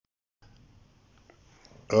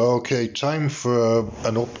Okay, time for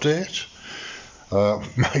an update.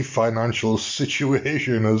 My financial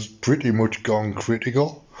situation has pretty much gone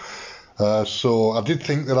critical. So I did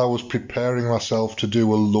think that I was preparing myself to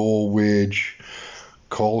do a low-wage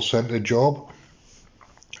call centre job,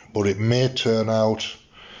 but it may turn out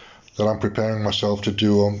that I'm preparing myself to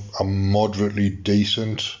do a moderately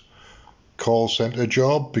decent call centre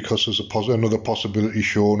job because there's another possibility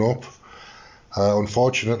showing up.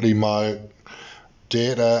 Unfortunately, my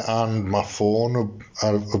data and my phone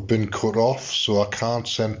have been cut off, so I can't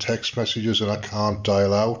send text messages and I can't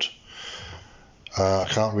dial out. I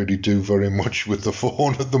can't really do very much with the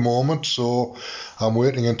phone at the moment, so I'm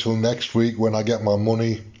waiting until next week when I get my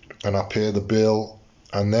money and I pay the bill,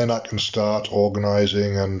 and then I can start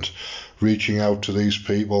organising and reaching out to these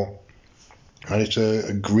people. And it's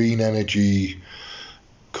a green energy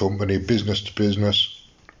company, business to business,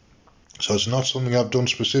 so it's not something I've done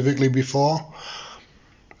specifically before,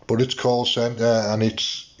 but it's call centre and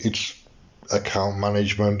it's account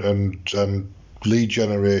management and lead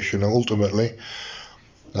generation ultimately,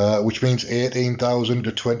 which means 18,000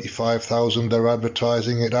 to 25,000 they're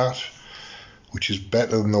advertising it at, which is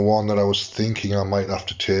better than the one that I was thinking I might have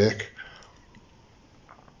to take.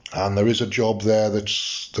 And there is a job there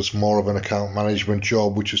that's more of an account management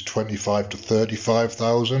job, which is 25 to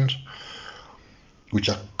 35,000, which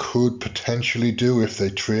I could potentially do if they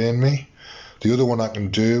train me. The other one I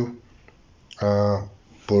can do, but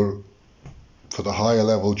for the higher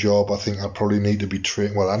level job, I think I probably need to be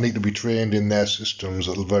trained. Well, I need to be trained in their systems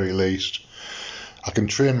at the very least. I can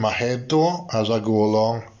train my head though as I go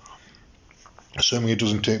along, assuming it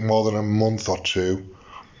doesn't take more than a month or two,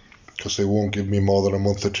 because they won't give me more than a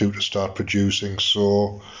month or two to start producing.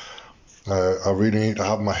 So I really need to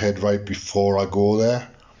have my head right before I go there.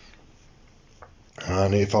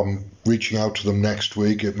 And if I'm reaching out to them next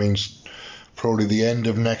week, it means probably the end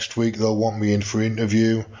of next week they'll want me in for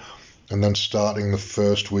interview, and then starting the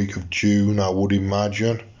first week of June, I would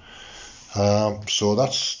imagine. So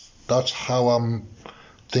that's how I'm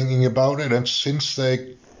thinking about it. And since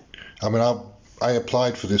I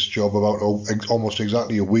applied for this job about almost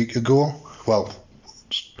exactly a week ago. Well,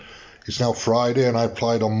 it's now Friday and I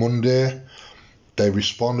applied on Monday. They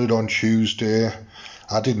responded on Tuesday.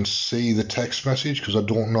 I didn't see the text message because I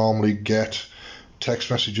don't normally get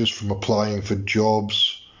text messages from applying for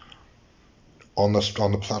jobs on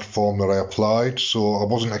the platform that I applied, so I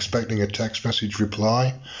wasn't expecting a text message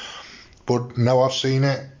reply. But now I've seen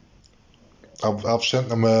it. I've sent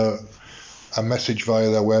them a message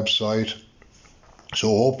via their website, so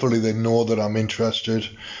hopefully they know that I'm interested.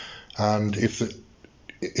 And if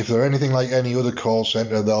they're anything like any other call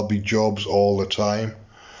centre, there'll be jobs all the time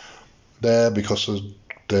there because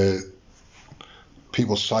the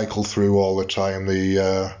people cycle through all the time.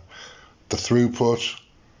 The throughput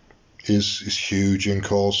is huge in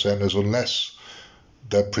call centres. Unless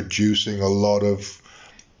they're producing a lot of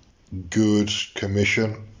good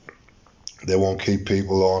commission, they won't keep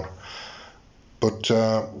people on. But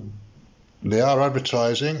they are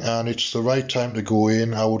advertising and it's the right time to go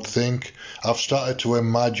in, I would think. I've started to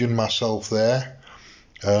imagine myself there,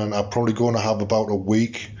 and I'm probably going to have about a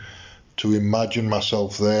week to imagine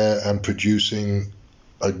myself there and producing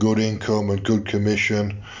a good income and good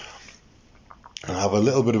commission, and have a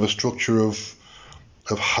little bit of a structure of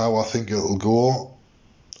how I think it'll go.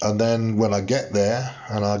 And then when I get there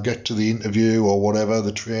and I get to the interview or whatever,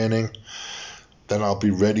 the training, then I'll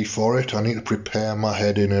be ready for it. I need to prepare my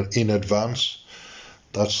head in advance.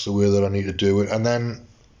 That's the way that I need to do it. And then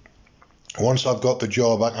once I've got the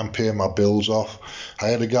job, I can pay my bills off. I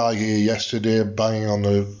had a guy here yesterday banging on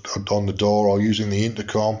the door or using the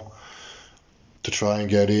intercom to try and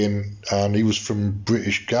get in, and he was from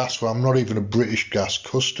British Gas. Well, I'm not even a British Gas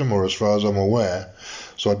customer as far as I'm aware,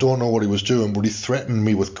 so I don't know what he was doing, but he threatened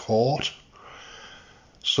me with court.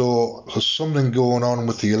 So there's something going on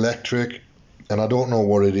with the electric, and I don't know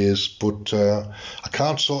what it is, but I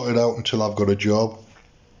can't sort it out until I've got a job.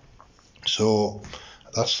 So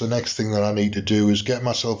that's the next thing that I need to do, is get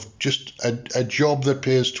myself just a job that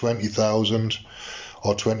pays 20,000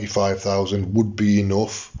 or 25,000 would be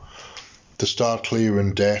enough to start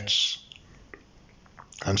clearing debts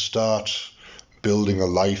and start building a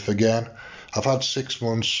life again. I've had 6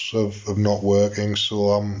 months of not working, so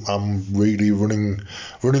I'm really running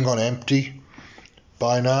on empty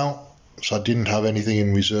by now. So I didn't have anything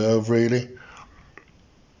in reserve really.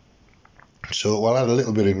 So I had a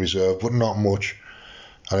little bit in reserve, but not much.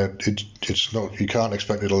 And it's not, you can't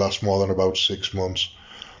expect it to last more than about 6 months.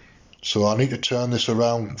 So I need to turn this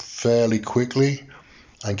around fairly quickly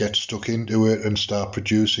and get stuck into it and start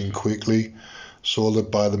producing quickly, so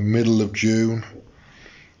that by the middle of June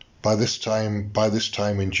by this time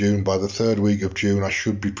in June, by the third week of June, I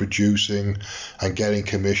should be producing and getting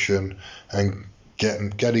commission and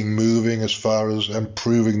getting moving as far as and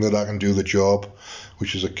proving that I can do the job,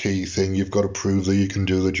 which is a key thing. You've got to prove that you can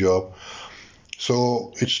do the job.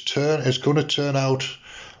 So it's going to turn out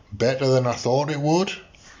better than I thought it would.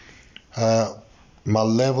 My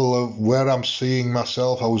level of where I'm seeing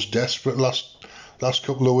myself, I was desperate last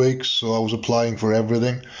couple of weeks, so I was applying for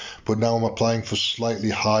everything, but now I'm applying for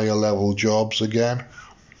slightly higher level jobs again,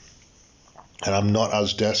 and I'm not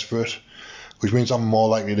as desperate, which means I'm more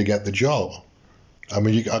likely to get the job. I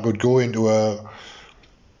mean, I could go into a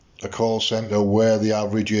call center where the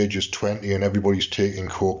average age is 20 and everybody's taking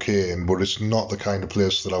cocaine, but it's not the kind of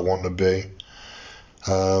place that I want to be.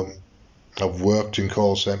 I've worked in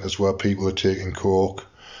call centers where people are taking coke,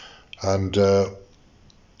 and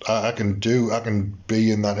I can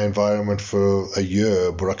be in that environment for a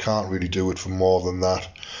year, but I can't really do it for more than that.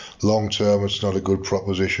 Long term, it's not a good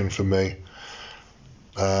proposition for me,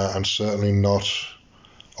 and certainly not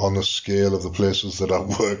on the scale of the places that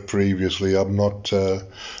I've worked previously. I'm not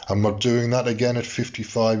doing that again at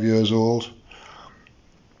 55 years old.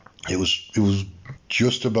 It was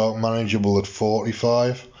just about manageable at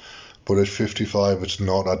 45, but at 55 it's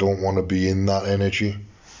not. I don't want to be in that energy.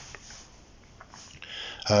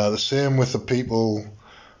 The same with the people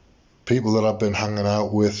that I've been hanging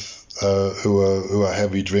out with who are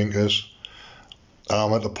heavy drinkers.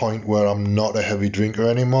 I'm at the point where I'm not a heavy drinker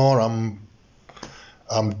anymore. I'm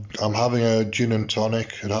having a gin and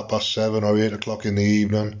tonic at 7:30 or 8 o'clock in the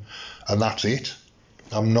evening, and that's it.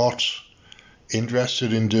 I'm not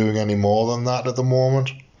interested in doing any more than that at the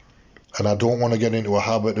moment, and I don't want to get into a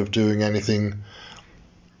habit of doing anything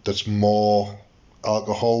that's more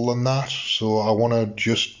alcohol than that. So I want to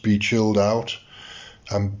just be chilled out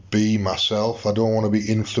and be myself. I don't want to be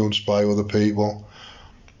influenced by other people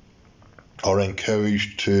or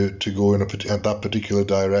encouraged to go in that particular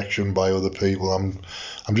direction by other people.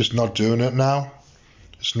 I'm just not doing it now.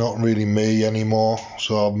 It's not really me anymore,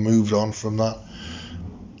 so I've moved on from that.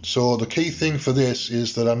 So the key thing for this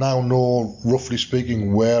is that I now know, roughly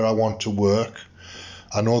speaking, where I want to work.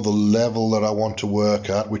 I know the level that I want to work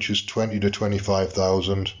at, which is 20 to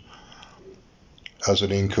 25,000 as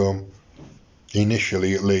an income,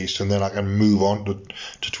 initially at least, and then I can move on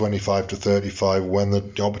to 25 to 35 when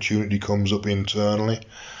the opportunity comes up internally.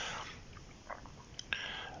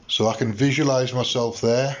 So I can visualize myself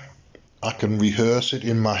there. I can rehearse it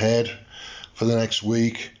in my head for the next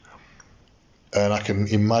week, and I can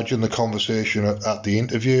imagine the conversation at the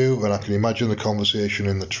interview, and I can imagine the conversation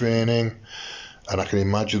in the training, and I can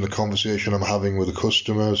imagine the conversation I'm having with the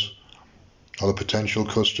customers or the potential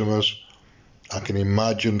customers. I can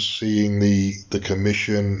imagine seeing the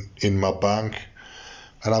commission in my bank,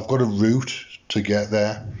 and I've got a route to get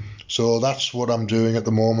there. So that's what I'm doing at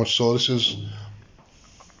the moment. So this is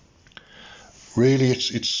really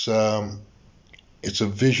it's a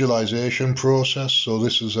visualization process. So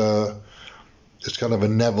this is it's kind of a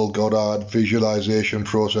Neville Goddard visualization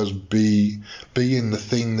process. Be in the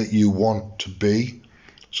thing that you want to be.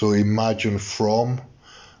 So imagine from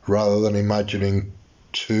rather than imagining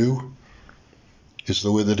to is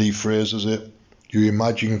the way that he phrases it. You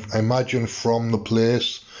imagine from the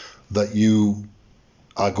place that you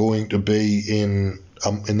are going to be in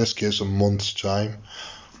this case, a month's time.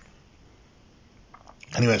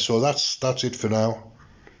 Anyway, so that's it for now.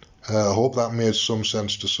 I hope that made some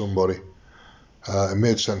sense to somebody. It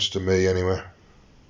made sense to me anyway.